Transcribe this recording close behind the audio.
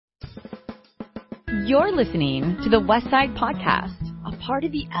You're listening to the Westside Podcast, a part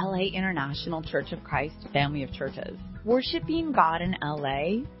of the LA International Church of Christ family of churches, worshiping God in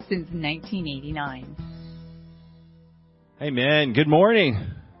LA since 1989. Amen. Good morning.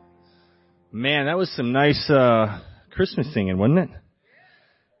 Man, that was some nice Christmas singing, wasn't it?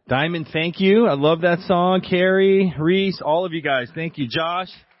 Diamond, thank you. I love that song. Carrie, Reese, all of you guys, thank you. Josh,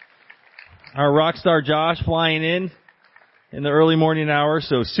 our rock star Josh, flying in the early morning hours,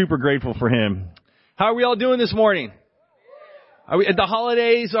 so super grateful for him. How are we all doing this morning? Are we at the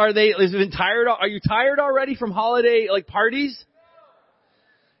holidays? Are you tired already from holiday parties?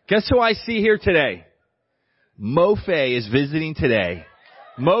 Guess who I see here today? Mofe is visiting today.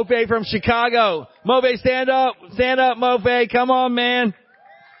 Mofe from Chicago. Mofe, stand up, Mofe. Come on, man.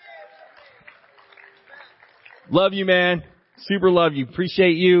 Love you, man. Super love you.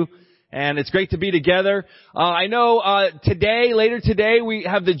 Appreciate you. And it's great to be together. I know later today, we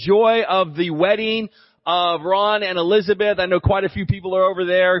have the joy of the wedding of Ron and Elizabeth. I know quite a few people are over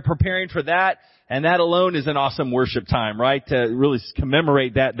there preparing for that. And that alone is an awesome worship time, right? To really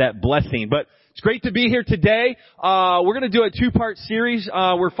commemorate that blessing. But it's great to be here today. We're going to do a two-part series.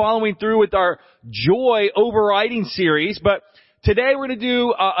 We're following through with our Joy Overriding series. But today we're going to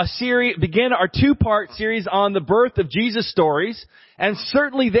do begin our two-part series on the birth of Jesus stories. And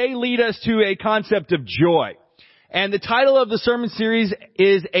certainly they lead us to a concept of joy. And the title of the sermon series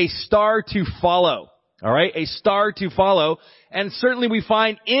is A Star to Follow. All right, A Star to Follow. And certainly we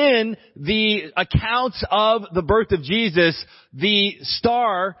find in the accounts of the birth of Jesus, the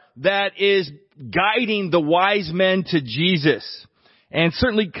star that is guiding the wise men to Jesus. And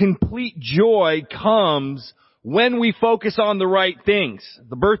certainly complete joy comes when we focus on the right things.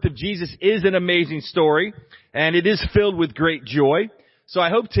 The birth of Jesus is an amazing story, and it is filled with great joy. So I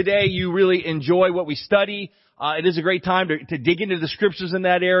hope today you really enjoy what we study. It is a great time to dig into the scriptures in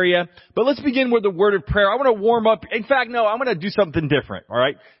that area. But let's begin with a word of prayer. I want to warm up. In fact, no, I'm going to do something different, all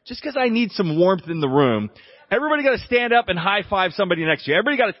right? Just because I need some warmth in the room. Everybody got to stand up and high-five somebody next to you.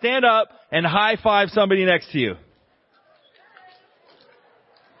 Everybody got to stand up and high-five somebody next to you.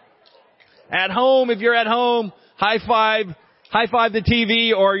 At home, if you're at home, high-five the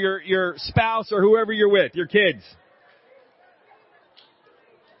TV or your spouse or whoever you're with, your kids.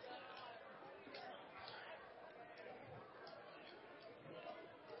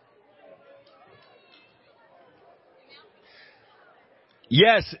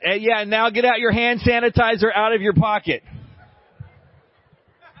 Yes, yeah, now get out your hand sanitizer out of your pocket.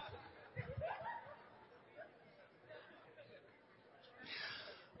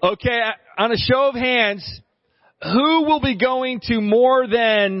 Okay, on a show of hands, who will be going to more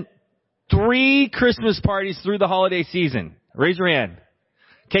than 3 Christmas parties through the holiday season? Raise your hand.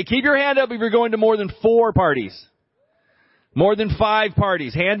 Okay, keep your hand up if you're going to more than 4 parties. More than 5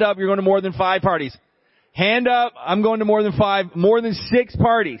 parties. Hand up, you're going to more than 5 parties. Hand up, I'm going to more than 5, more than 6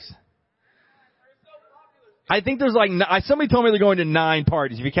 parties. I think there's somebody told me they're going to 9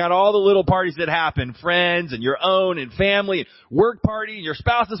 parties. If you count all the little parties that happen, friends and your own and family and work party and your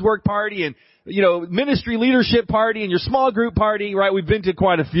spouse's work party and, ministry leadership party and your small group party, right? We've been to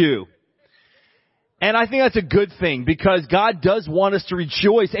quite a few. And I think that's a good thing because God does want us to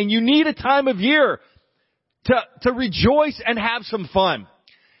rejoice, and you need a time of year to rejoice and have some fun.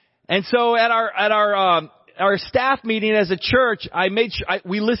 And so at our staff meeting as a church,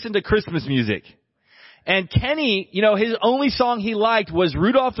 we listened to Christmas music. And Kenny, his only song he liked was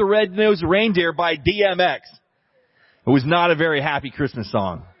Rudolph the Red-Nosed Reindeer by DMX. It was not a very happy Christmas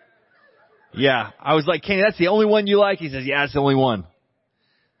song. Yeah. I was like, Kenny, that's the only one you like? He says, yeah, it's the only one.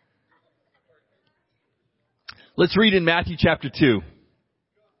 Let's read in Matthew chapter 2.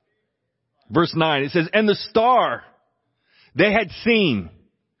 Verse 9. It says, and the star they had seen,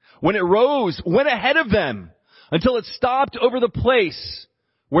 when it rose, went ahead of them until it stopped over the place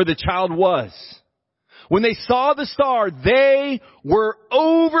where the child was. When they saw the star, they were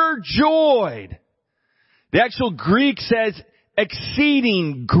overjoyed. The actual Greek says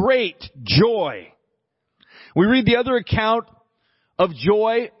exceeding great joy. We read the other account of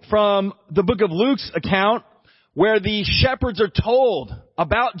joy from the book of Luke's account where the shepherds are told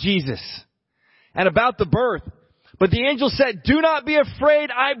about Jesus and about the birth. But the angel said, do not be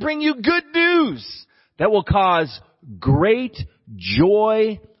afraid. I bring you good news that will cause great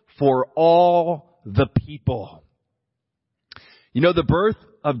joy for all the people. The birth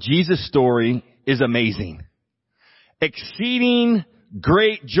of Jesus' story is amazing. Exceeding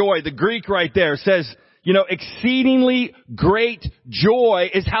great joy. The Greek right there says, exceedingly great joy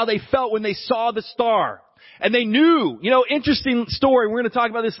is how they felt when they saw the star. And they knew, interesting story. We're going to talk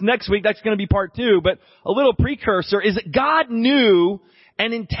about this next week. That's going to be part 2. But a little precursor is that God knew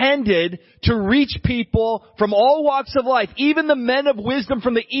and intended to reach people from all walks of life, even the men of wisdom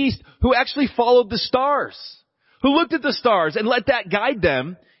from the East who actually followed the stars, who looked at the stars and let that guide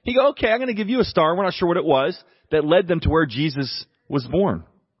them. He go, okay, I'm going to give you a star. We're not sure what it was that led them to where Jesus was born.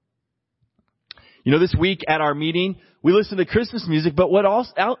 You know, this week at our meeting, we listened to Christmas music, but what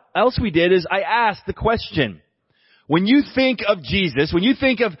else we did is I asked the question, when you think of Jesus, when you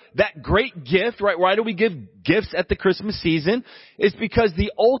think of that great gift, right? Why do we give gifts at the Christmas season? It's because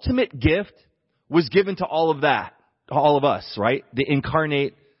the ultimate gift was given to all of that, all of us, right? The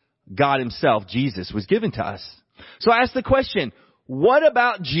incarnate God himself, Jesus, was given to us. So I asked the question, what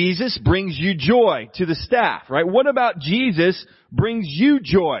about Jesus brings you joy to the staff, right? What about Jesus brings you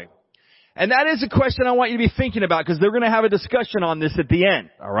joy? And that is a question I want you to be thinking about because they're going to have a discussion on this at the end.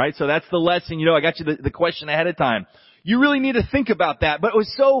 All right. So that's the lesson. You know, I got you the question ahead of time. You really need to think about that. But it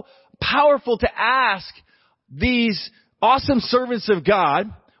was so powerful to ask these awesome servants of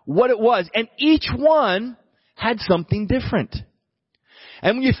God what it was. And each one had something different.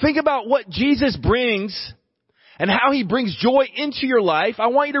 And when you think about what Jesus brings and how he brings joy into your life, I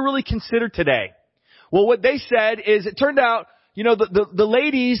want you to really consider today. Well, what they said is it turned out, you know, the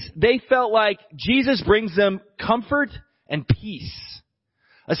ladies, they felt like Jesus brings them comfort and peace.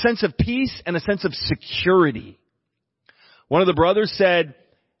 A sense of peace and a sense of security. One of the brothers said,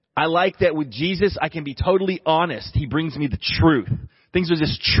 I like that with Jesus, I can be totally honest. He brings me the truth. Things are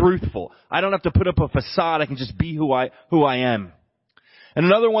just truthful. I don't have to put up a facade. I can just be who I am. And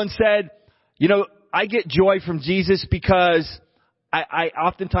another one said, you know, I get joy from Jesus because I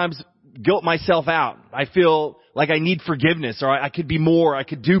oftentimes guilt myself out. I feel like I need forgiveness or I could be more. I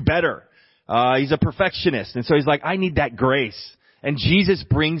could do better. He's a perfectionist. And so he's like, I need that grace. And Jesus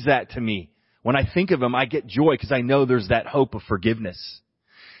brings that to me. When I think of him, I get joy because I know there's that hope of forgiveness.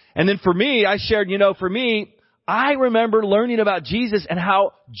 And then for me, I shared, you know, for me, I remember learning about Jesus and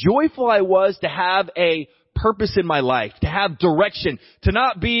how joyful I was to have a purpose in my life, to have direction, to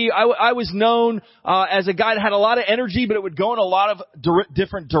not be, I was known as a guy that had a lot of energy, but it would go in a lot of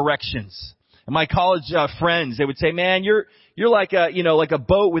different directions. And my college friends, they would say, man, you're like a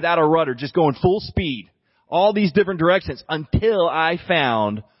boat without a rudder, just going full speed, all these different directions until I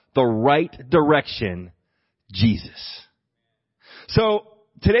found the right direction, Jesus. So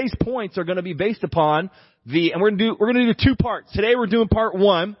today's points are going to be based upon and we're going to do 2 parts. Today we're doing part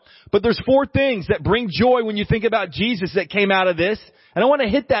 1, but there's 4 things that bring joy when you think about Jesus that came out of this. And I want to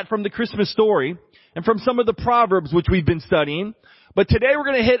hit that from the Christmas story and from some of the Proverbs which we've been studying. But today we're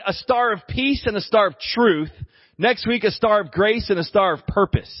going to hit a star of peace and a star of truth. Next week, a star of grace and a star of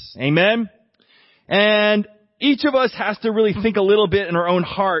purpose. Amen? And each of us has to really think a little bit in our own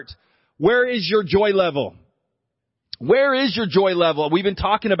heart. Where is your joy level? Where is your joy level? We've been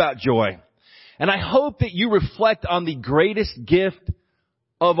talking about joy. And I hope that you reflect on the greatest gift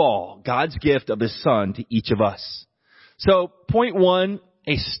of all, God's gift of His Son to each of us. So, point 1,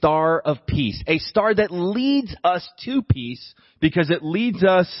 a star of peace. A star that leads us to peace because it leads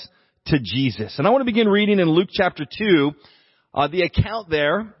us to Jesus. And I want to begin reading in Luke chapter 2, the account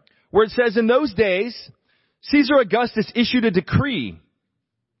there, where it says, in those days, Caesar Augustus issued a decree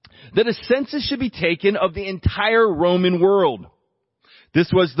that a census should be taken of the entire Roman world. This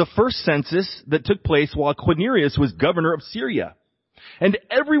was the first census that took place while Quirinius was governor of Syria. And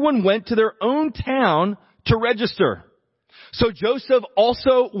everyone went to their own town to register. So Joseph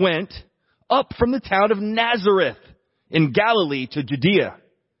also went up from the town of Nazareth in Galilee to Judea,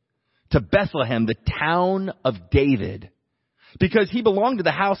 to Bethlehem, the town of David, because he belonged to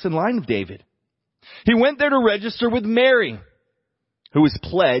the house and line of David. He went there to register with Mary, who was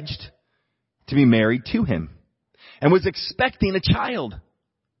pledged to be married to him and was expecting a child.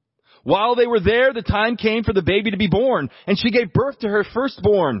 While they were there, the time came for the baby to be born, and she gave birth to her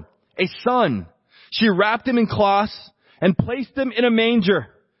firstborn, a son. She wrapped him in cloths and placed him in a manger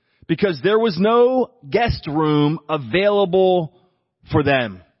because there was no guest room available for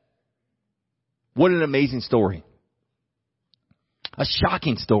them. What an amazing story. A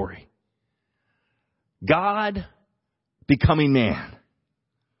shocking story. God becoming man.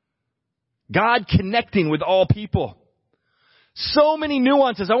 God connecting with all people. So many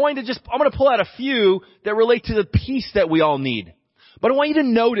nuances. I'm going to pull out a few that relate to the peace that we all need. But I want you to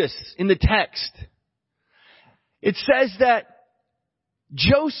notice in the text, it says that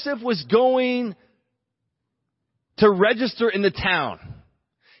Joseph was going to register in the town.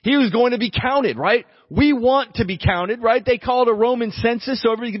 He was going to be counted, right? We want to be counted, right? They call it a Roman census,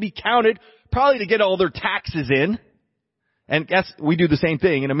 so everybody can be counted, probably to get all their taxes in. And guess we do the same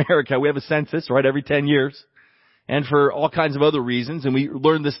thing in America. We have a census, right, every 10 years. And for all kinds of other reasons, and we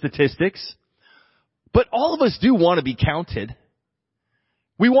learn the statistics. But all of us do want to be counted.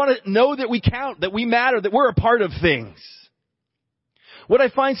 We want to know that we count, that we matter, that we're a part of things. What I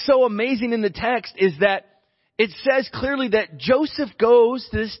find so amazing in the text is that it says clearly that Joseph goes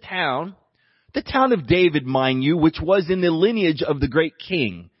to this town, the town of David, mind you, which was in the lineage of the great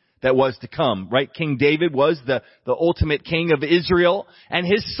king that was to come, right? King David was the ultimate king of Israel, and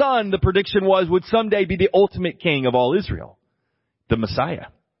his son, the prediction was, would someday be the ultimate king of all Israel, the Messiah.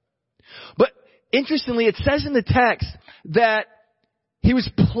 But interestingly, it says in the text that he was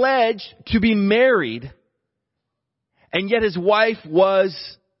pledged to be married, and yet his wife was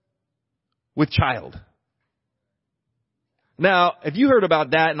with child. Now, if you heard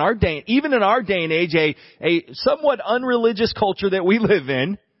about that in our day, even in our day and age, a somewhat unreligious culture that we live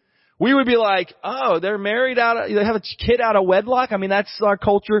in, we would be like, oh, they're married they have a kid out of wedlock. I mean, that's our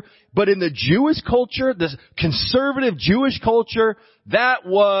culture. But in the Jewish culture, this conservative Jewish culture, that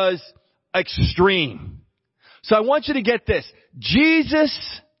was extreme. So I want you to get this.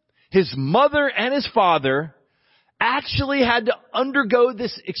 Jesus, his mother and his father actually had to undergo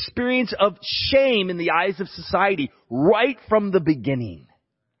this experience of shame in the eyes of society right from the beginning.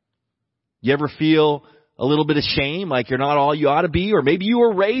 You ever feel a little bit of shame, like you're not all you ought to be? Or maybe you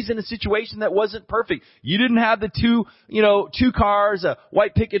were raised in a situation that wasn't perfect. You didn't have the two cars, a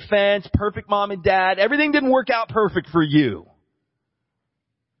white picket fence, perfect mom and dad. Everything didn't work out perfect for you.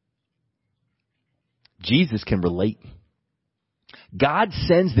 Jesus can relate. God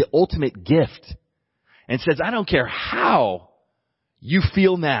sends the ultimate gift and says, I don't care how you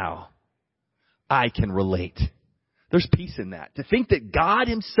feel now, I can relate. There's peace in that. To think that God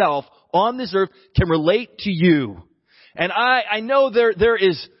himself on this earth can relate to you. And I know there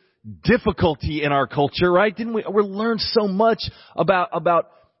is difficulty in our culture, right? Didn't we learned so much about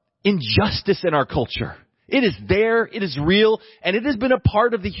injustice in our culture. It is there, it is real, and it has been a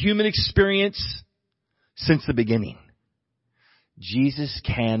part of the human experience since the beginning. Jesus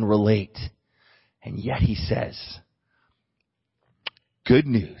can relate. And yet he says, good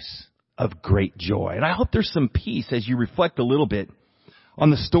news of great joy. And I hope there's some peace as you reflect a little bit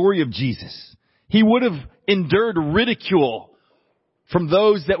on the story of Jesus. He would have endured ridicule from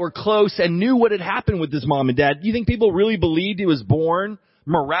those that were close and knew what had happened with his mom and dad. Do you think people really believed he was born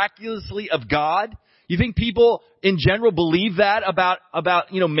miraculously of God? You think people in general believe that about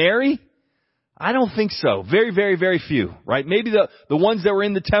Mary? I don't think so. Very, very, very few, right? Maybe the ones that were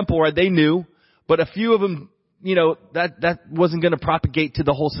in the temple, right, they knew. But a few of them, that wasn't going to propagate to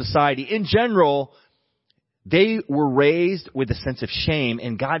the whole society. In general, they were raised with a sense of shame.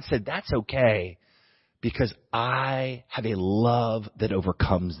 And God said, that's okay, because I have a love that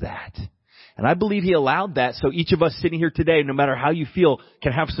overcomes that. And I believe he allowed that so each of us sitting here today, no matter how you feel,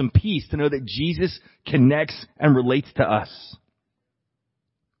 can have some peace to know that Jesus connects and relates to us.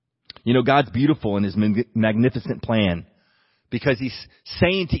 God's beautiful in his magnificent plan, because he's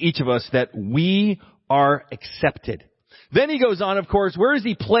saying to each of us that we are accepted. Then he goes on, of course, where is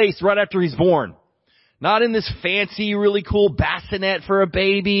he placed right after he's born? Not in this fancy, really cool bassinet for a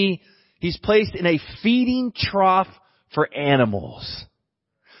baby. He's placed in a feeding trough for animals.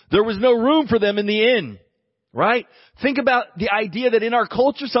 There was no room for them in the inn, right? Think about the idea that in our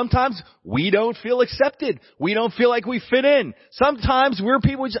culture, sometimes we don't feel accepted. We don't feel like we fit in. Sometimes we're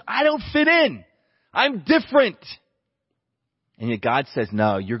people who I don't fit in. I'm different. And yet God says,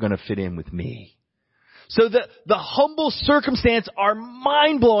 no, you're going to fit in with me. So the humble circumstance are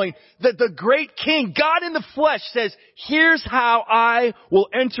mind-blowing that the great king, God in the flesh, says, here's how I will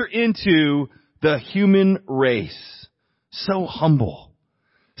enter into the human race. So humble.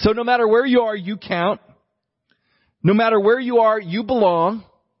 So no matter where you are, you count. No matter where you are, you belong.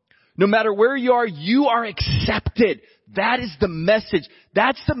 No matter where you are accepted. That is the message.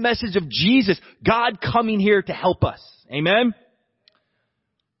 That's the message of Jesus. God coming here to help us. Amen?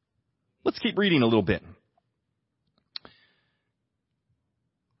 Let's keep reading a little bit.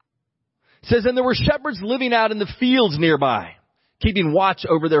 It says, and there were shepherds living out in the fields nearby, keeping watch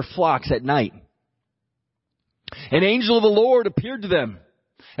over their flocks at night. An angel of the Lord appeared to them,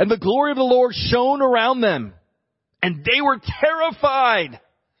 and the glory of the Lord shone around them, and they were terrified.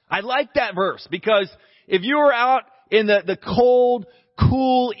 I like that verse, because if you were out in the cold,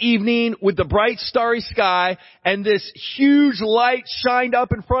 cool evening with the bright starry sky and this huge light shined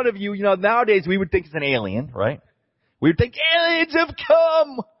up in front of you, nowadays we would think it's an alien, right? We would think aliens have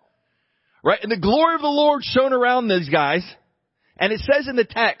come, right? And the glory of the Lord shone around these guys. And it says in the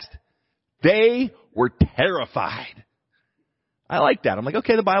text, they were terrified. I like that. I'm like,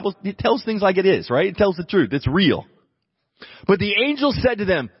 okay, the Bible, it tells things like it is, right? It tells the truth. It's real. But the angel said to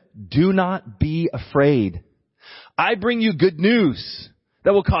them, do not be afraid. I bring you good news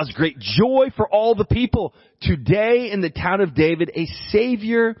that will cause great joy for all the people. Today in the town of David, a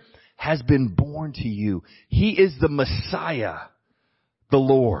Savior has been born to you. He is the Messiah, the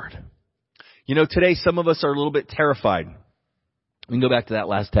Lord. You know, today some of us are a little bit terrified. We can go back to that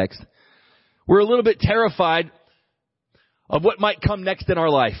last text. We're a little bit terrified of what might come next in our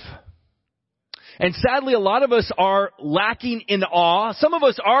life. And sadly, a lot of us are lacking in awe. Some of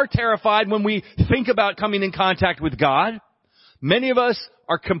us are terrified when we think about coming in contact with God. Many of us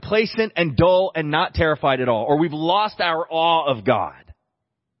are complacent and dull and not terrified at all, or we've lost our awe of God.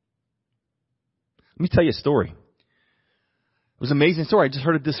 Let me tell you a story. It was an amazing story. I just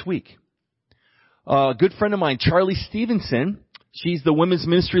heard it this week. A good friend of mine, Charlie Stevenson, she's the women's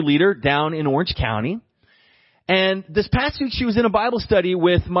ministry leader down in Orange County. And this past week she was in a Bible study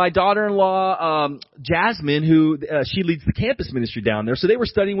with my daughter-in-law, Jasmine, who she leads the campus ministry down there. So they were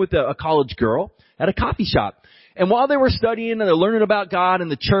studying with a college girl at a coffee shop. And while they were studying and they're learning about God and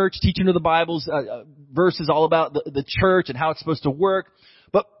the church, teaching her the Bible's verses all about the church and how it's supposed to work.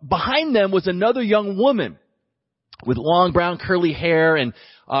 But behind them was another young woman with long brown curly hair, and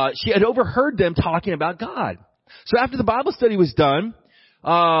she had overheard them talking about God. So after the Bible study was done,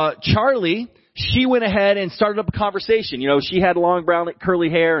 Charlie, she went ahead and started up a conversation. You know, she had long brown curly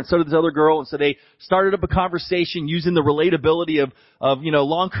hair, and so did this other girl, and so they started up a conversation using the relatability of you know,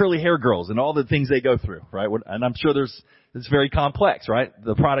 long curly hair girls and all the things they go through, right? And I'm sure it's very complex, right?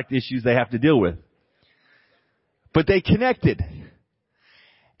 The product issues they have to deal with. But they connected.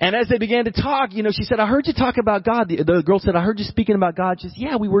 And as they began to talk, you know, she said, I heard you talk about God. The girl said, I heard you speaking about God. She said,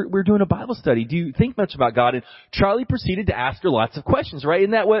 yeah, we're doing a Bible study. Do you think much about God? And Charlie proceeded to ask her lots of questions, right?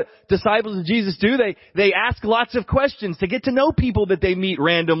 Isn't that what disciples of Jesus do? They ask lots of questions to get to know people that they meet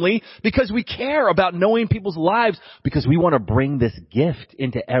randomly, because we care about knowing people's lives, because we want to bring this gift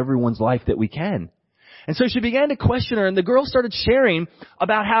into everyone's life that we can. And so she began to question her, and the girl started sharing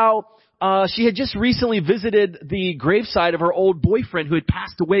about how she had just recently visited the graveside of her old boyfriend who had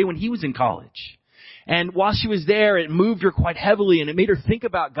passed away when he was in college. And while she was there, it moved her quite heavily, and it made her think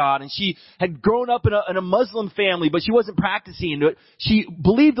about God. And she had grown up in a Muslim family, but she wasn't practicing. She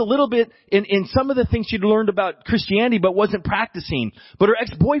believed a little bit in some of the things she'd learned about Christianity, but wasn't practicing. But her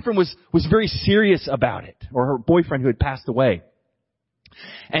ex-boyfriend was very serious about it, or her boyfriend who had passed away.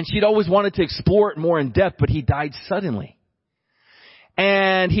 And she'd always wanted to explore it more in depth, but he died suddenly.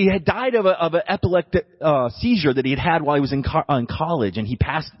 And he had died of an epileptic seizure that he had while he was in college. And he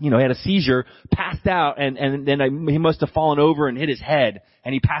had a seizure, passed out, and then he must have fallen over and hit his head.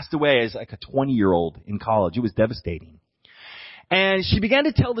 And he passed away as like a 20-year-old in college. It was devastating. And she began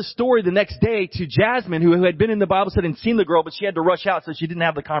to tell the story the next day to Jasmine, who had been in the Bible study and seen the girl, but she had to rush out, so she didn't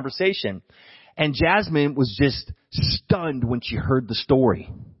have the conversation. And Jasmine was just stunned when she heard the story.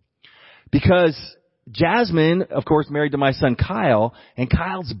 Because Jasmine, of course, married to my son Kyle, and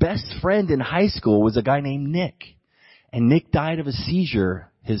Kyle's best friend in high school was a guy named Nick. And Nick died of a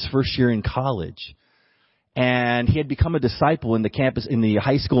seizure his first year in college. And he had become a disciple in the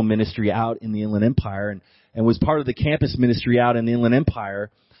high school ministry out in the Inland Empire, and was part of the campus ministry out in the Inland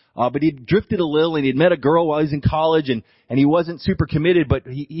Empire. But he'd drifted a little, and he'd met a girl while he was in college, and he wasn't super committed, but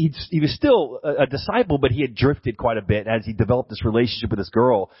he was still a disciple, but he had drifted quite a bit as he developed this relationship with this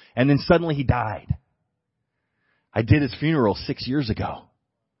girl. And then suddenly he died. I did his funeral 6 years ago.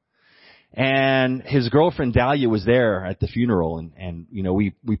 And his girlfriend Dahlia was there at the funeral, and you know,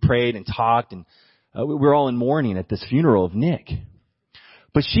 we prayed and talked, and we were all in mourning at this funeral of Nick.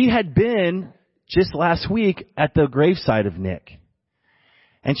 But she had been just last week at the graveside of Nick.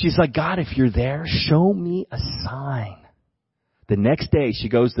 And she's like, God, if you're there, show me a sign. The next day, she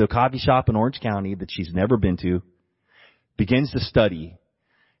goes to a coffee shop in Orange County that she's never been to, begins to study,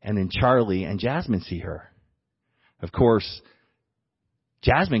 and then Charlie and Jasmine see her. Of course,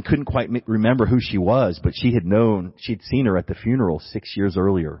 Jasmine couldn't quite remember who she was, but she'd seen her at the funeral 6 years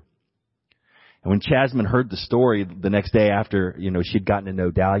earlier. And when Jasmine heard the story the next day after, you know, she'd gotten to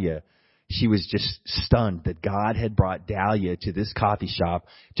know Dahlia, she was just stunned that God had brought Dahlia to this coffee shop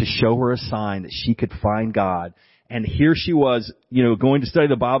to show her a sign that she could find God. And here she was, you know, going to study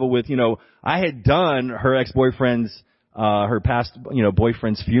the Bible with, you know, I had done her ex-boyfriend's, her past, you know,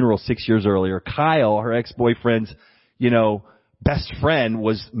 boyfriend's funeral 6 years earlier. Kyle, her ex-boyfriend's, you know, best friend,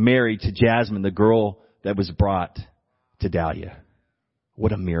 was married to Jasmine, the girl that was brought to Dahlia.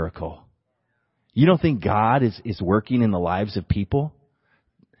 What a miracle. You don't think God is working in the lives of people?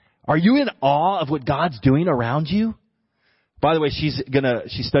 Are you in awe of what God's doing around you? By the way, she's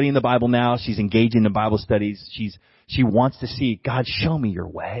studying the Bible now. She's engaging in Bible studies. She wants to see, God, show me your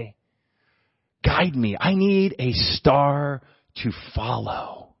way. Guide me. I need a star to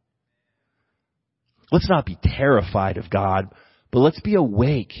follow. Let's not be terrified of God, But let's be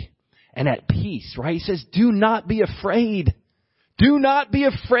awake and at peace, right? He says, do not be afraid. Do not be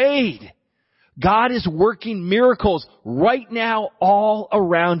afraid. God is working miracles right now all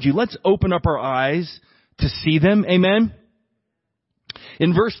around you. Let's open up our eyes to see them. Amen.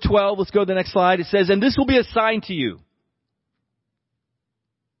 In verse 12, let's go to the next slide. It says, and this will be a sign to you.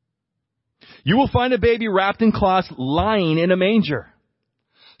 You will find a baby wrapped in cloths lying in a manger.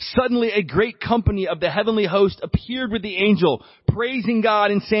 Suddenly a great company of the heavenly host appeared with the angel, praising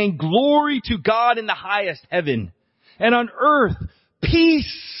God and saying, glory to God in the highest heaven, and on earth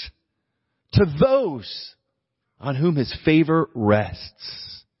peace to those on whom his favor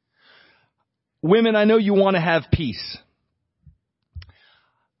rests. Women, I know you want to have peace.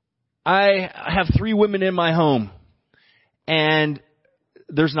 I have 3 women in my home, and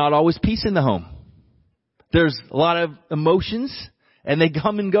there's not always peace in the home. There's a lot of emotions, and they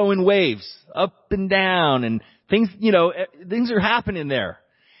come and go in waves, up and down, and things are happening there.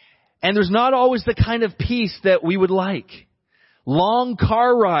 And there's not always the kind of peace that we would like. Long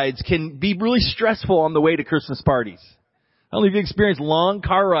car rides can be really stressful on the way to Christmas parties. I don't know if you experience long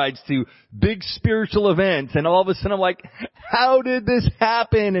car rides to big spiritual events, and all of a sudden I'm like, how did this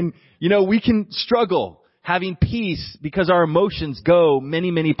happen? And, we can struggle having peace because our emotions go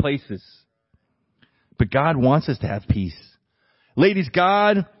many, many places. But God wants us to have peace. Ladies,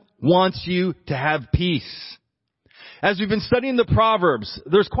 God wants you to have peace. As we've been studying the Proverbs,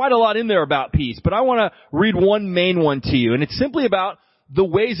 there's quite a lot in there about peace, but I want to read one main one to you, and it's simply about the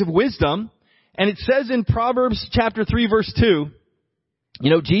ways of wisdom. And it says in Proverbs chapter 3, verse 2,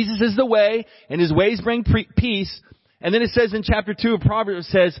 Jesus is the way, and his ways bring peace. And then it says in chapter 2 of Proverbs, it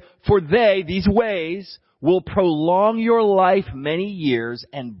says, for these ways, will prolong your life many years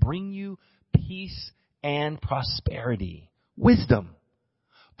and bring you peace and prosperity. Wisdom.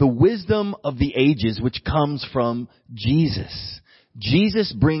 The wisdom of the ages, which comes from Jesus.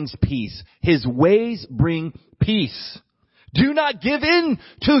 Jesus brings peace. His ways bring peace. Do not give in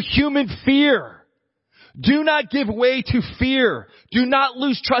to human fear. Do not give way to fear. Do not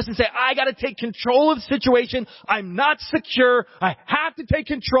lose trust and say, I got to take control of the situation. I'm not secure. I have to take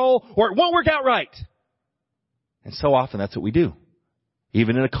control or it won't work out right. And so often that's what we do.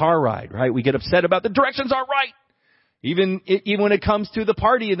 Even in a car ride, right? We get upset about the directions aren't right. Even when it comes to the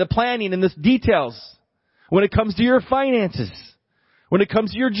party and the planning and the details. When it comes to your finances. When it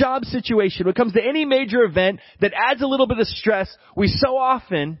comes to your job situation. When it comes to any major event that adds a little bit of stress, we so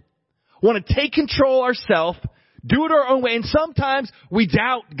often want to take control ourselves, do it our own way, and sometimes we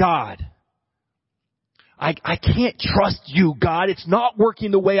doubt God. I can't trust you, God. It's not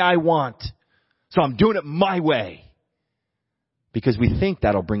working the way I want. So I'm doing it my way. Because we think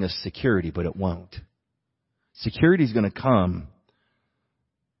that'll bring us security, but it won't. Security is going to come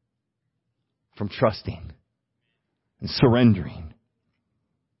from trusting and surrendering.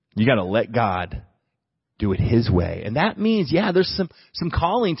 You got to let God do it his way. And that means, there's some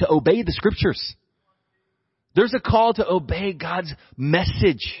calling to obey the scriptures. There's a call to obey God's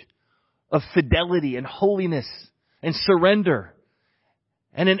message of fidelity and holiness and surrender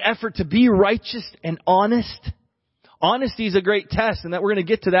and an effort to be righteous and honest. Honesty is a great test, and that we're going to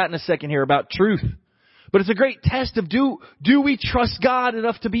get to that in a second here about truth. But it's a great test of do we trust God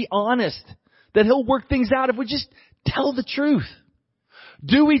enough to be honest? That he'll work things out if we just tell the truth.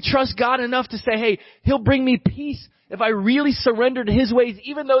 Do we trust God enough to say, hey, he'll bring me peace if I really surrender to his ways,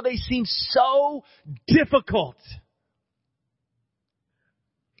 even though they seem so difficult?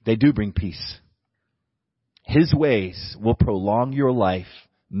 They do bring peace. His ways will prolong your life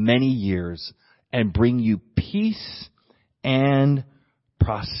many years and bring you peace and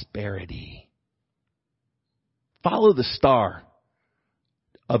prosperity. Follow the star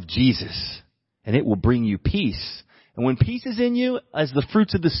of Jesus, and it will bring you peace. And when peace is in you, as the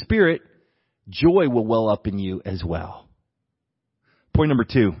fruits of the Spirit, joy will well up in you as well. Point number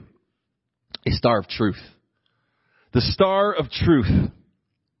 2, a star of truth. The star of truth.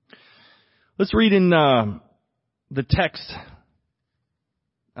 Let's read in the text.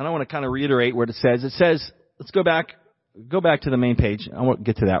 And I want to kind of reiterate what it says. It says, let's go back to the main page. I won't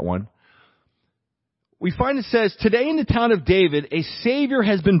get to that one. We find it says, today in the town of David, a Savior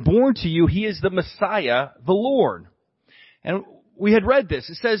has been born to you. He is the Messiah, the Lord. And we had read this.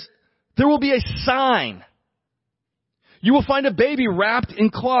 It says, there will be a sign. You will find a baby wrapped in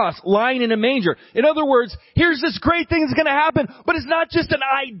cloths, lying in a manger. In other words, here's this great thing that's going to happen, but it's not just an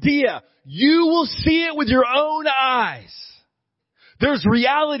idea. You will see it with your own eyes. There's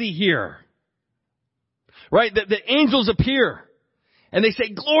reality here. Right? The angels appear. And they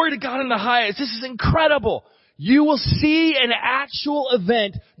say, glory to God in the highest. This is incredible. You will see an actual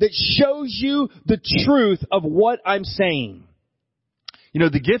event that shows you the truth of what I'm saying. You know,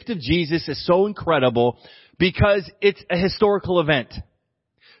 the gift of Jesus is so incredible because it's a historical event.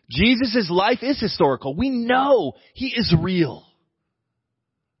 Jesus' life is historical. We know He is real.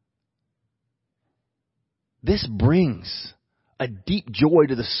 This brings a deep joy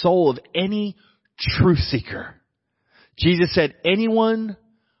to the soul of any truth seeker. Jesus said, anyone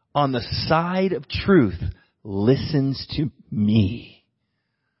on the side of truth listens to me.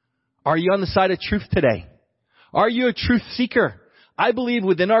 Are you on the side of truth today? Are you a truth seeker? I believe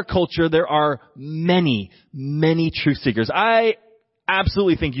within our culture there are many, many truth seekers. I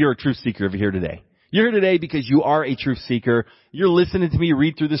absolutely think you're a truth seeker if you're here today. You're here today because you are a truth seeker. You're listening to me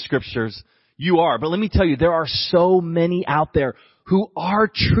read through the scriptures. You are. But let me tell you, there are so many out there who are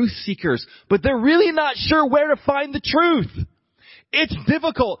truth seekers, but they're really not sure where to find the truth. It's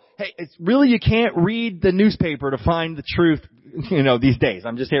difficult. Hey, it's really, you can't read the newspaper to find the truth, these days.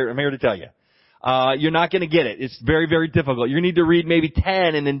 I'm here to tell you. You're not going to get it. It's very, very difficult. You need to read maybe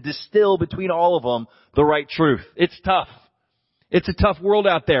 10 and then distill between all of them the right truth. It's tough. It's a tough world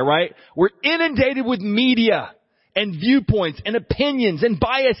out there, right? We're inundated with media and viewpoints and opinions and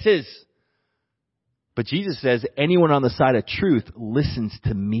biases. But Jesus says, anyone on the side of truth listens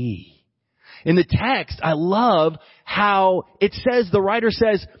to me. In the text, I love how it says, the writer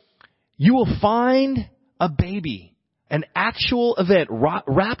says, you will find a baby, an actual event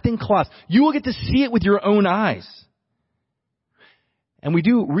wrapped in cloth. You will get to see it with your own eyes. And we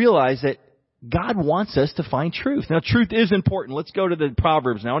do realize that God wants us to find truth. Now, truth is important. Let's go to the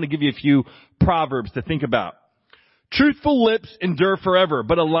Proverbs. Now, I want to give you a few Proverbs to think about. Truthful lips endure forever,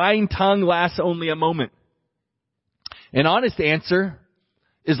 but a lying tongue lasts only a moment. An honest answer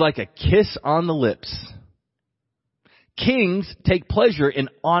is like a kiss on the lips. Kings take pleasure in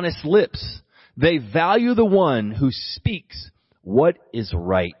honest lips. They value the one who speaks what is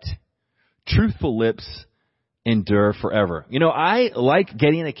right. Truthful lips endure forever. I like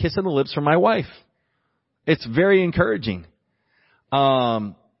getting a kiss on the lips from my wife. It's very encouraging.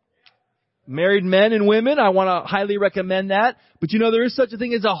 Married men and women, I want to highly recommend that. But there is such a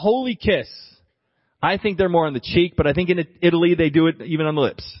thing as a holy kiss. I think they're more on the cheek, but I think in Italy they do it even on the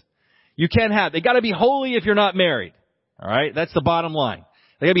lips. You can't have, they got to be holy if you're not married. All right? That's the bottom line.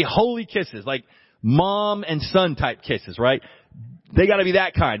 They got to be holy kisses, like mom and son type kisses, right? They got to be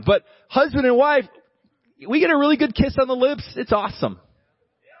that kind. But husband and wife, we get a really good kiss on the lips. It's awesome.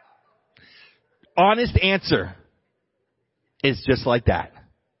 Honest answer is just like that.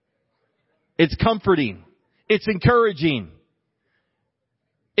 It's comforting. It's encouraging.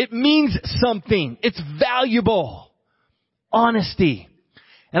 It means something. It's valuable. Honesty.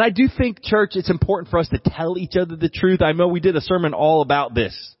 And I do think, church, it's important for us to tell each other the truth. I know we did a sermon all about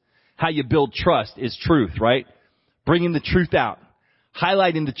this. How you build trust is truth, right? Bringing the truth out.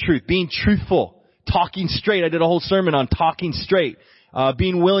 Highlighting the truth. Being truthful. Talking straight. I did a whole sermon on talking straight.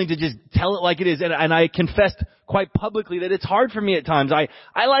 Being willing to just tell it like it is. And I confessed quite publicly that it's hard for me at times. I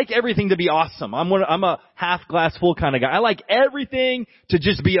like everything to be awesome. I'm a half glass full kind of guy. I like everything to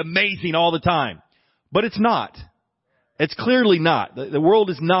just be amazing all the time. But it's not. It's clearly not. The world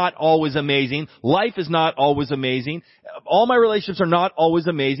is not always amazing. Life is not always amazing. All my relationships are not always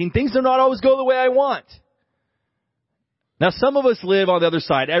amazing. Things do not always go the way I want. Now, some of us live on the other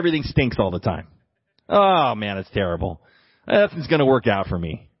side. Everything stinks all the time. Oh, man, it's terrible. Nothing's going to work out for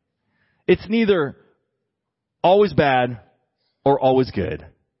me. It's neither always bad or always good.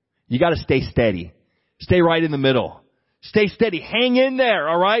 You got to stay steady. Stay right in the middle. Stay steady. Hang in there,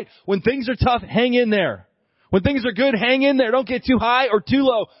 all right? When things are tough, hang in there. When things are good, hang in there. Don't get too high or too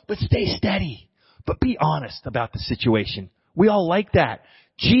low, but stay steady. But be honest about the situation. We all like that.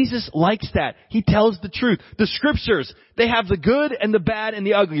 Jesus likes that. He tells the truth. The scriptures, they have the good and the bad and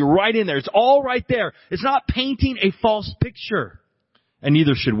the ugly right in there. It's all right there. It's not painting a false picture. And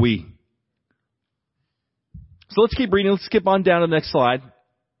neither should we. So let's keep reading. Let's skip on down to the next slide.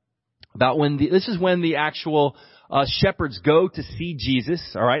 About this is when the actual shepherds go to see Jesus.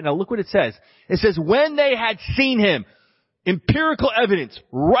 All right. Now look what it says. It says, when they had seen him, empirical evidence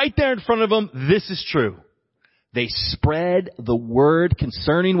right there in front of them, this is true. They spread the word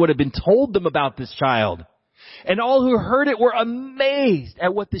concerning what had been told them about this child. And all who heard it were amazed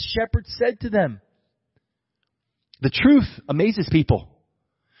at what the shepherds said to them. The truth amazes people.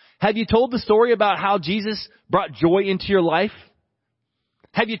 Have you told the story about how Jesus brought joy into your life?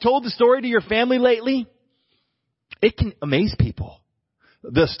 Have you told the story to your family lately? It can amaze people.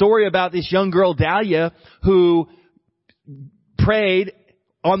 The story about this young girl, Dahlia, who prayed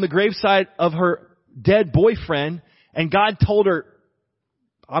on the graveside of her dead boyfriend, and God told her,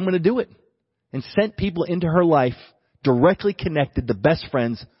 I'm going to do it. And sent people into her life directly connected, the best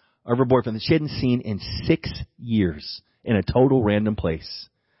friends of her boyfriend that she hadn't seen in 6 years. in a total random place.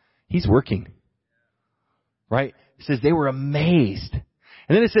 He's working. Right? It says they were amazed.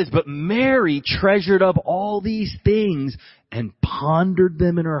 And then it says, but Mary treasured up all these things and pondered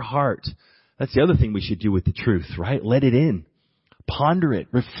them in her heart. That's the other thing we should do with the truth, right? Let it in. Ponder it.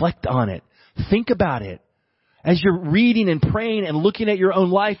 Reflect on it. Think about it. As you're reading and praying and looking at your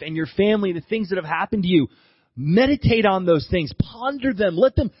own life and your family, the things that have happened to you, meditate on those things. Ponder them.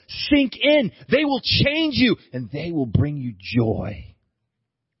 Let them sink in. They will change you and they will bring you joy.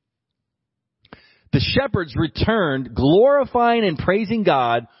 The shepherds returned, glorifying and praising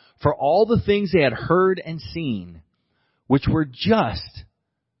God for all the things they had heard and seen, which were just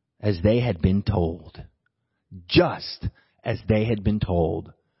as they had been told. Just as they had been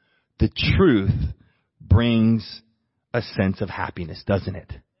told. The truth brings a sense of happiness, doesn't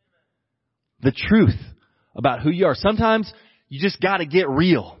it? The truth about who you are. Sometimes you just got to get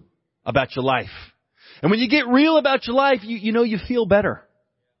real about your life. And when you get real about your life, you feel better.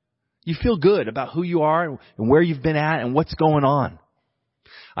 You feel good about who you are and where you've been at and what's going on.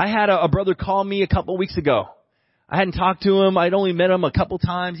 I had a brother call me a couple of weeks ago. I hadn't talked to him. I'd only met him a couple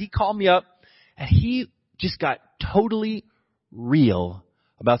times. He called me up and he just got totally real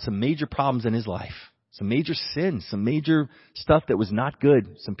about some major problems in his life. Some major sins, some major stuff that was not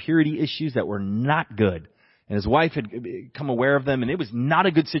good, some purity issues that were not good. And his wife had become aware of them and it was not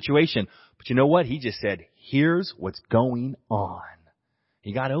a good situation. But you know what? He just said, here's what's going on.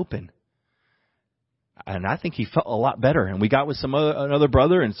 He got open. And I think he felt a lot better. And we got with another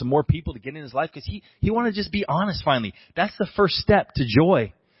brother and some more people to get in his life because he wanted to just be honest finally. That's the first step to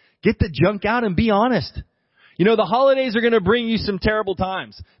joy. Get the junk out and be honest. The holidays are going to bring you some terrible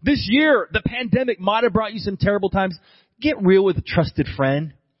times. This year, the pandemic might have brought you some terrible times. Get real with a trusted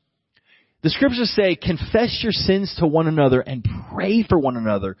friend. The scriptures say, confess your sins to one another and pray for one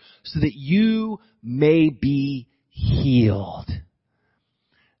another so that you may be healed.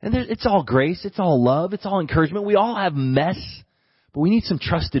 And it's all grace. It's all love. It's all encouragement. We all have mess, but we need some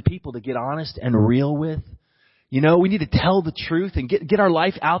trusted people to get honest and real with. We need to tell the truth and get our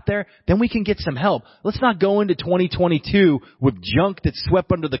life out there. Then we can get some help. Let's not go into 2022 with junk that's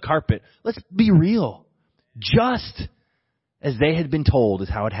swept under the carpet. Let's be real. Just as they had been told is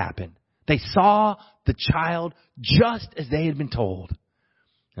how it happened. They saw the child just as they had been told.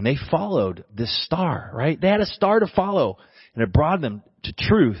 And they followed this star, right? They had a star to follow. And it brought them to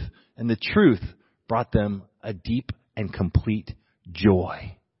truth. And the truth brought them a deep and complete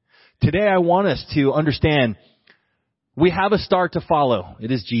joy. Today I want us to understand we have a star to follow.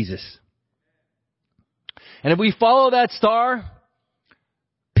 It is Jesus. And if we follow that star,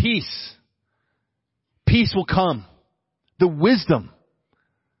 peace will come. The wisdom,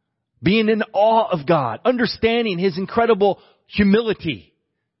 being in awe of God, understanding His incredible humility.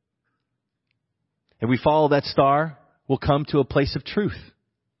 If we follow that star, we'll come to a place of truth.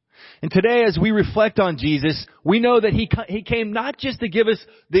 And today, as we reflect on Jesus, we know that He came not just to give us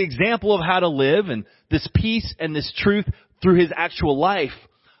the example of how to live and this peace and this truth through His actual life,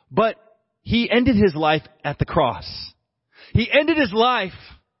 but He ended His life at the cross. He ended His life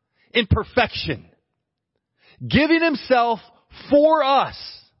in perfection, giving Himself for us.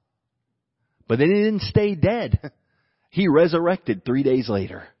 But then He didn't stay dead. He resurrected 3 days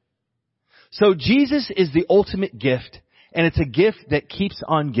later. So Jesus is the ultimate gift, and it's a gift that keeps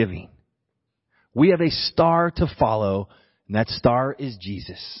on giving. We have a star to follow, and that star is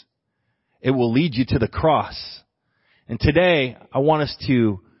Jesus. It will lead you to the cross. And today, I want us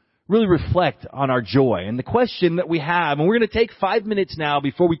to really reflect on our joy. And the question that we have, and we're going to take 5 minutes now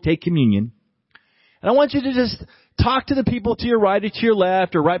before we take communion. And I want you to just talk to the people to your right or to your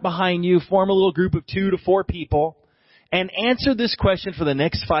left or right behind you, form a little group of 2 to 4 people, and answer this question for the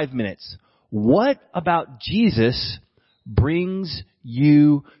next 5 minutes. What about Jesus brings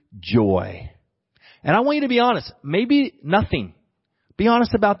you joy? And I want you to be honest. Maybe nothing. Be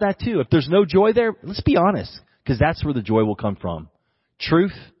honest about that too. If there's no joy there, let's be honest, because that's where the joy will come from.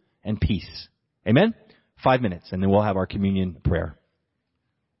 Truth and peace. Amen? 5 minutes, and then we'll have our communion prayer.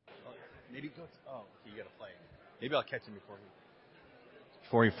 Maybe you got to play. Maybe I'll catch him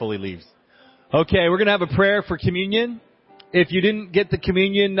before he fully leaves. Okay, we're going to have a prayer for communion. If you didn't get the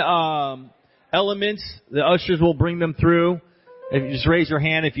communion elements, the ushers will bring them through. If you just raise your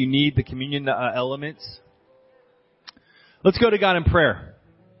hand if you need the communion elements. Let's go to God in prayer.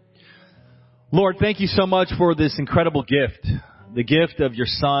 Lord, thank you so much for this incredible gift. The gift of your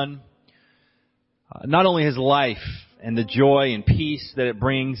Son. Not only His life and the joy and peace that it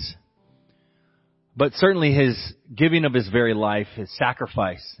brings, but certainly His giving of His very life, His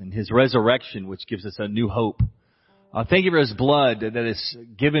sacrifice, and His resurrection, which gives us a new hope. Thank you for His blood that is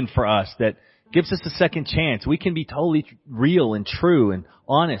given for us, that gives us a second chance. We can be totally real and true and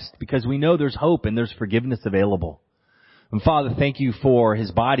honest because we know there's hope and there's forgiveness available. And Father, thank you for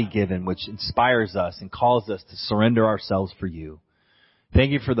his body given, which inspires us and calls us to surrender ourselves for you.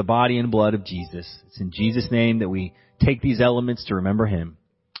 Thank you for the body and blood of Jesus. It's in Jesus' name that we take these elements to remember him.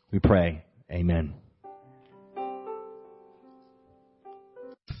 We pray. Amen.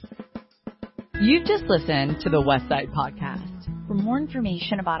 You've just listened to the Westside Podcast. For more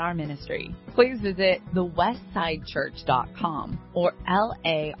information about our ministry, please visit thewestsidechurch.com or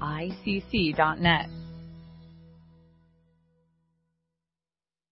laicc.net.